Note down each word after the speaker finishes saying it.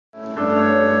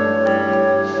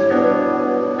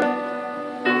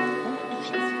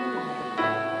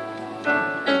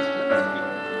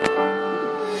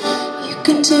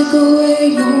take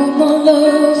away all my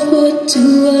love, what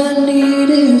do I need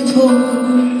it for?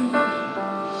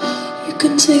 You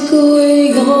can take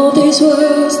away all these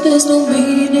words, there's no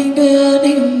meaning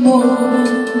anymore.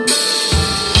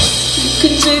 You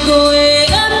can take away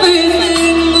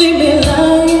everything, leave me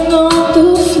lying on the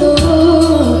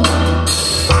floor.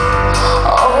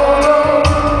 All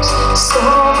those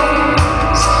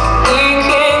stories, we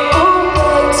can't go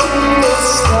back to the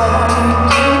start.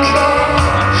 You can't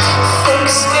fix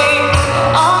me,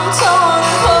 I'm torn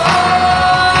apart.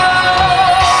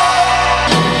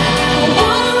 I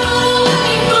wanna run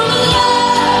away from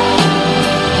love,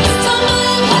 this time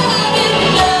I've had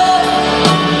enough.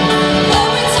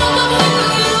 Every time I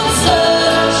feel your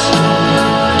touch,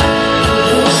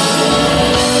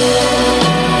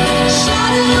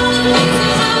 shattered all the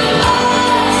pieces of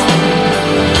us.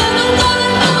 Never thought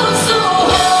it was so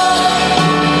hard,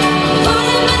 put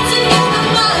it back together,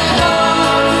 my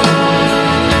heart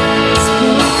is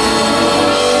broken.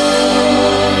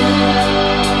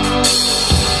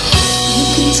 You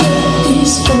can take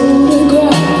these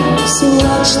photographs and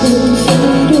watch them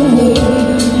fade